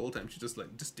 because the whole time she's just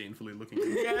like disdainfully looking at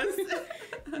him. Yes.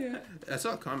 Yeah. I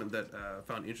saw a comment that I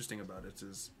found interesting about it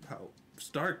is how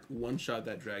Stark one-shot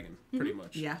that dragon, pretty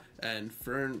much. Yeah. And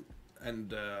Fern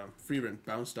and Frieren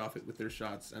bounced off it with their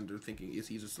shots, and they're thinking, is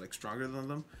he just like stronger than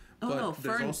them? Oh but no,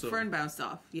 there's Fern bounced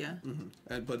off. Yeah.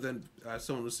 But then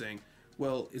someone was saying,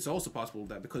 well, it's also possible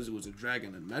that because it was a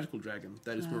dragon, a magical dragon,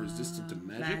 that is more resistant to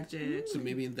magic. So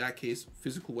maybe in that case,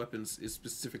 physical weapons is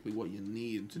specifically what you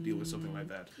need to deal with something like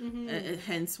that.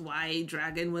 Hence why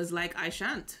Dragon was like, I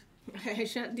shan't. I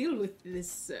shan't deal with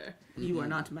this. You are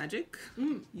not magic.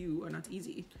 You are not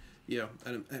easy. Yeah,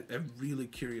 and I'm really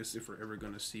curious if we're ever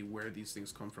going to see where these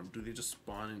things come from. Do they just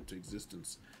spawn into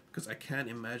existence? Because I can't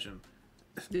imagine.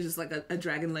 There's just like a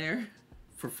dragon lair.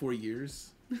 For 4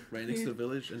 years, right next to the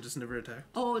village, and just never attacked?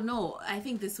 Oh, no. I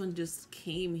think this one just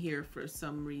came here for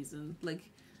some reason. Like,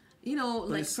 you know, But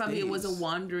like it probably it was a stays.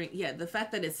 wandering. Yeah, the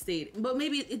fact that it stayed. But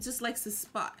maybe it just likes the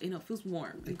spot. You know, it feels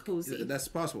warm and cozy. That's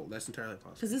possible. That's entirely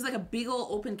possible. Because it's like a big old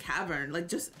open cavern, like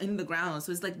just in the ground.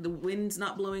 So it's like the wind's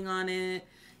not blowing on it.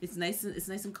 It's nice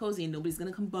and cozy, and nobody's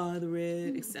gonna come bother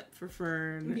it except for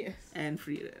Fern and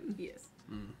Frieren. Yes.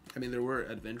 I mean, there were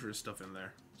adventurous stuff in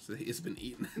there, so it's been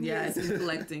eaten. Yeah, it's been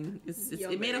collecting.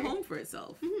 It made a home for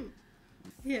itself.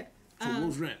 Yeah. So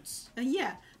Rose Rents.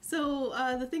 Yeah. So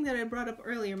the thing that I brought up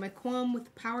earlier, my qualm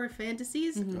with power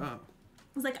fantasies, Ah.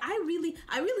 was like I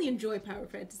really enjoy power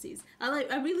fantasies. I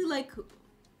really like.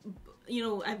 You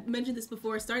know, I've mentioned this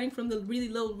before, starting from the really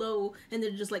low, and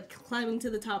then just like climbing to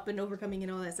the top and overcoming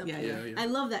and all that stuff. Yeah. I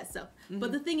love that stuff.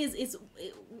 But the thing is,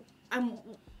 I'm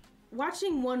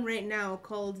watching one right now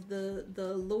called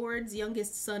the Lord's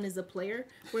Youngest Son is a Player,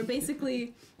 where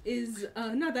basically is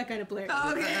not that kind of player.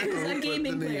 Okay. He's a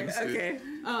gaming player. Okay.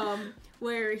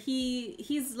 Where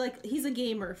he's a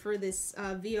gamer for this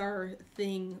VR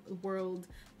thing world.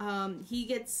 He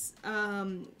gets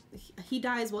he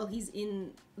dies while he's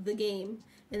in the game,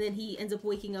 and then he ends up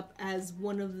waking up as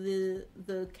one of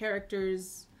the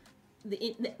characters,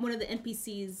 one of the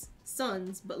NPCs'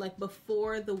 sons, but like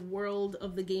before the world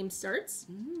of the game starts.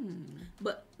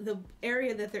 But the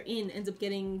area that they're in ends up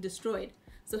getting destroyed.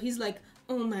 So he's like,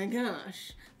 oh my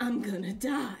gosh, I'm gonna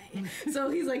die. So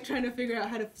he's like trying to figure out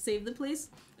how to save the place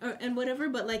and whatever.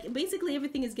 But like basically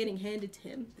everything is getting handed to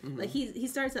him. Like he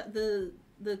starts out the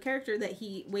character that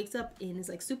he wakes up in is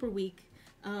like super weak.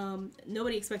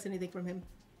 Nobody expects anything from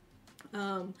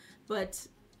him. But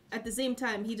at the same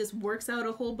time, he just works out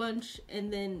a whole bunch,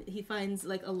 and then he finds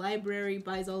like a library,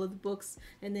 buys all of the books,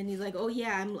 and then he's like, "Oh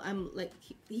yeah, I'm like."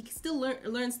 He still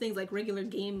learns things like regular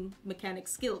game mechanic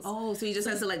skills. Oh, so he just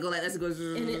has to like go like this, goes.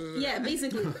 Yeah,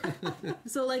 basically.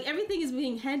 So like everything is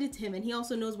being handed to him, and he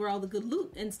also knows where all the good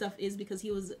loot and stuff is because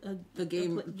he was a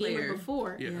gamer player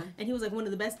before, and he was like one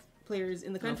of the best players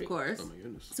in the country. Of course. Oh my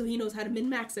goodness. So he knows how to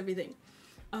min-max everything.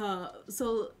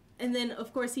 And then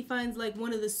of course he finds like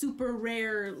one of the super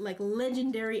rare, like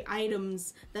legendary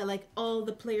items that like all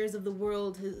the players of the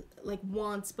world like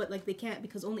wants, but like they can't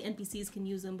because only NPCs can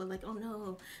use them. But like, oh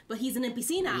no, but he's an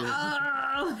NPC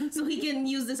now, so he can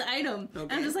use this item. Okay.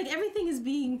 And I'm just like, everything is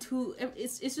being too.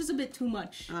 It's just a bit too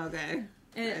much. Okay.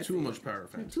 And Too much power,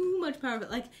 fans. too much power.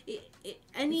 Like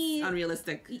any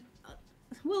Unrealistic.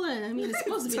 Well, I mean, it's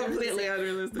supposed to be Completely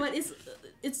unrealistic. but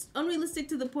it's unrealistic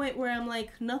to the point where I'm like,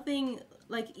 nothing,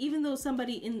 like, even though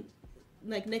somebody in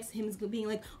like next to him is being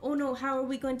like, oh no, how are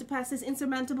we going to pass this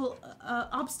insurmountable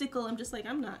obstacle, I'm just like,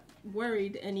 I'm not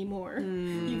worried anymore.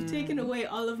 You've taken away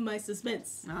all of my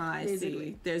suspense. I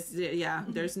basically. see.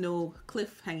 There's no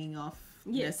cliff hanging off.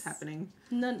 Yes, happening.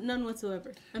 None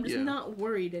whatsoever. I'm just not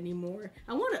worried anymore.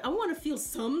 I want to feel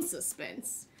some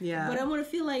suspense. Yeah. But I want to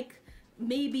feel like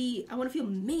maybe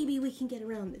we can get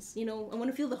around this. You know, I want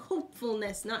to feel the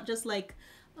hopefulness, not just like,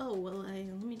 oh well,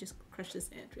 let me just crush this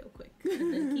ant real quick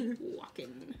and then keep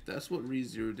walking. That's what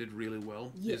ReZero did really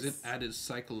well. Yes. Is it added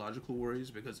psychological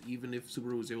worries, because even if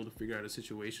Subaru was able to figure out a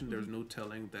situation, there's no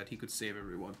telling that he could save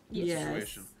everyone in the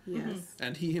situation. Yes.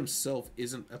 And he himself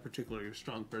isn't a particularly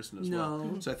strong person as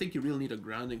well. So I think you really need a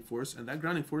grounding force, and that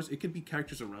grounding force, it could be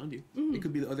characters around you. It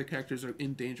could be the other characters are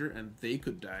in danger and they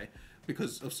could die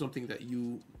because of something that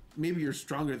maybe you're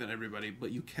stronger than everybody,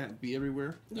 but you can't be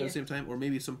everywhere at the same time. Or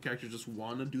maybe some characters just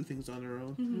want to do things on their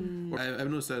own. Or I've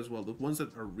noticed that as well. The ones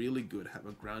that are really good have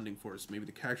a grounding force. Maybe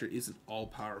the character isn't all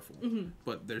powerful,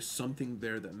 but there's something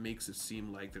there that makes it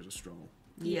seem like there's a struggle.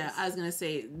 Yeah, I was going to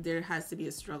say there has to be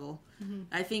a struggle.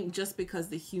 I think just because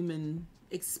the human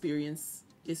experience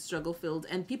is struggle filled,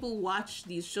 and people watch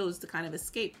these shows to kind of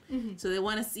escape. So they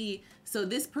want to see, so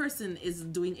this person is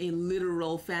doing a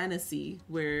literal fantasy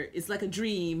where it's like a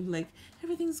dream, like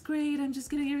everything's great, I'm just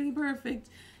getting everything perfect,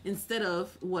 instead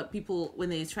of what people, when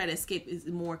they try to escape, is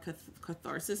more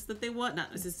catharsis that they want, not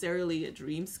necessarily a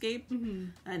dreamscape.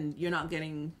 And you're not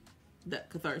getting that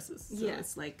catharsis. So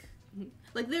it's like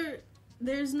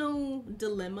there's no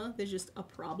dilemma. There's just a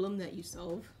problem that you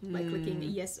solve by clicking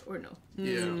yes or no.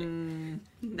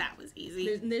 That was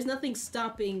easy. There's nothing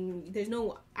stopping. There's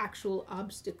no actual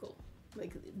obstacle.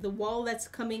 Like the wall that's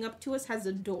coming up to us has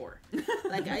a door.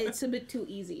 Like it's a bit too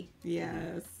easy.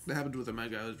 Yes. That happened with a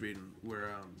manga I was reading where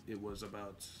it was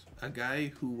about a guy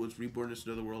who was reborn into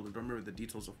another world. I don't remember the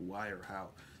details of why or how,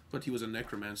 but he was a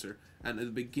necromancer, and at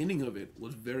the beginning of it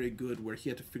was very good, where he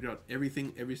had to figure out every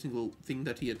single thing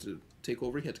that he had to take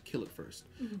over, he had to kill it first.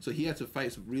 So he had to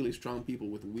fight some really strong people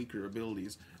with weaker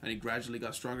abilities, and he gradually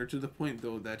got stronger to the point,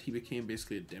 though, that he became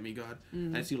basically a demigod.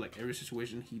 And it seemed like every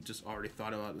situation he just already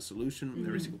thought about the solution.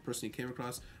 Every single person he came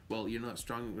across, well, you're not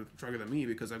stronger than me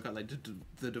because I've got like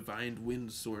the divine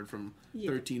wind sword from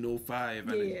 1305,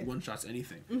 and it one-shots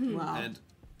anything. Wow. And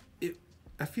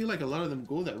I feel like a lot of them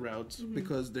go that route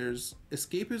because there's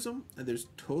escapism and there's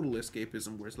total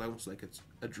escapism, where it's almost like it's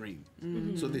a dream.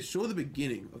 So they show the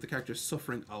beginning of the character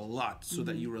suffering a lot so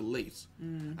that you relate.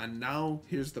 And now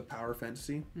here's the power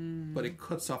fantasy, but it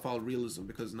cuts off all realism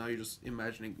because now you're just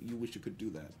imagining you wish you could do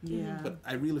that. Yeah. But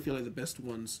I really feel like the best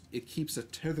ones, it keeps a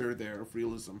tether there of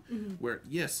realism where,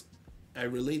 yes, I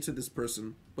relate to this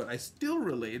person, but I still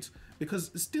relate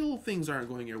because still things aren't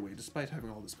going your way despite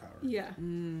having all this power. Yeah.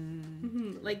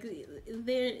 Like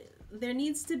there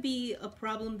needs to be a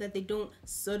problem that they don't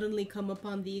suddenly come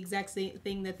upon the exact same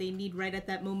thing that they need right at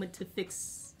that moment to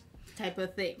fix, type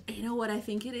of thing. You know what I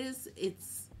think it is?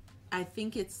 I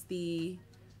think it's the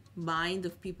mind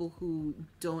of people who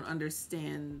don't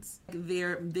understand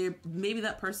they're maybe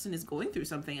that person is going through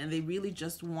something and they really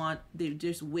just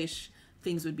wish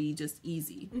things would be just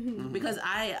easy. Because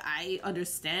I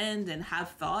understand and have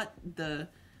thought the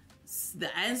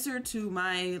answer to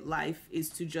my life is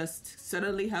to just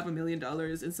suddenly have $1 million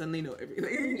and suddenly know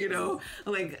everything, you know,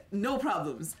 like no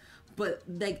problems. But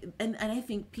like, and I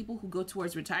think people who go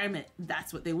towards retirement,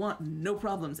 that's what they want, no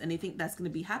problems, and they think that's going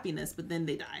to be happiness, but then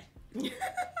they die.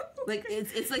 Like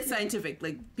it's like scientific.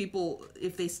 Like people,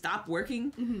 if they stop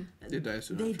working, they die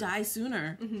sooner. They die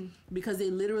sooner because they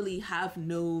literally have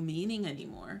no meaning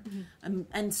anymore.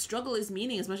 And struggle is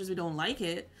meaning, as much as we don't like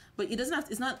it. But it doesn't have.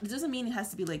 It doesn't mean it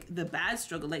has to be like the bad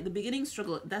struggle. Like the beginning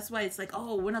struggle. That's why it's like,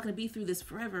 oh, we're not going to be through this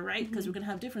forever, right? Because we're going to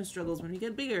have different struggles when we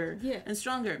get bigger and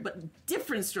stronger. But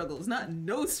different struggles, not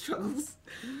no struggles.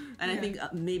 And I think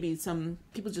maybe some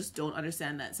people just don't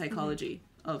understand that psychology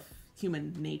of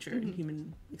human nature and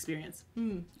human experience.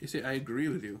 You see, I agree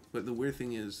with you, but the weird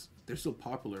thing is they're so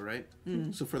popular, right?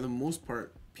 So for the most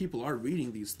part, people are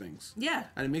reading these things. Yeah.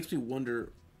 And it makes me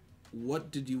wonder,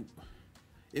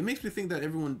 it makes me think that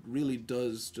everyone really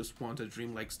does just want a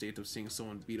dreamlike state of seeing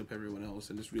someone beat up everyone else,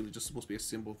 and it's really just supposed to be a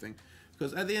simple thing.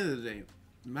 Because at the end of the day,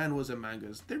 manhwas and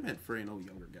mangas, they're meant for,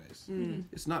 younger guys.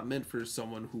 It's not meant for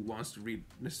someone who wants to read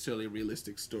necessarily a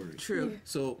realistic story. True.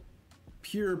 So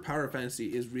pure power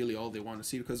fantasy is really all they want to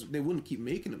see, because they wouldn't keep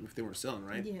making them if they weren't selling,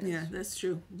 right? Yeah, that's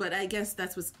true. But I guess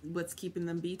that's what's keeping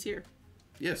them B tier.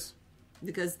 Yes.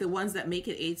 Because the ones that make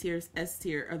it A tier, S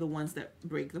tier are the ones that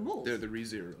break the mold. They're the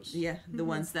ReZeros. Yeah, the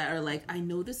ones that are like, I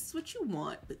know this is what you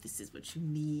want, but this is what you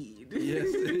need. Yes.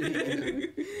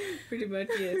 Pretty much,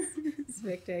 yes.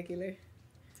 Spectacular.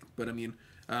 But I mean,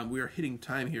 we are hitting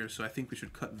time here, so I think we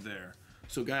should cut there.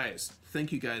 So guys,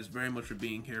 thank you guys very much for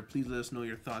being here. Please let us know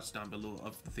your thoughts down below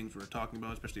of the things we're talking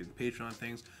about, especially the Patreon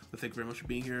things. But thank you very much for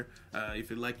being here. If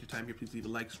you like your time here, please leave a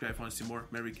like, subscribe if you want to see more.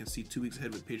 Remember, you can see 2 weeks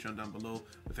ahead with Patreon down below.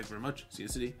 But thank you very much. See you in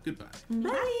the city. Goodbye.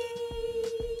 Bye.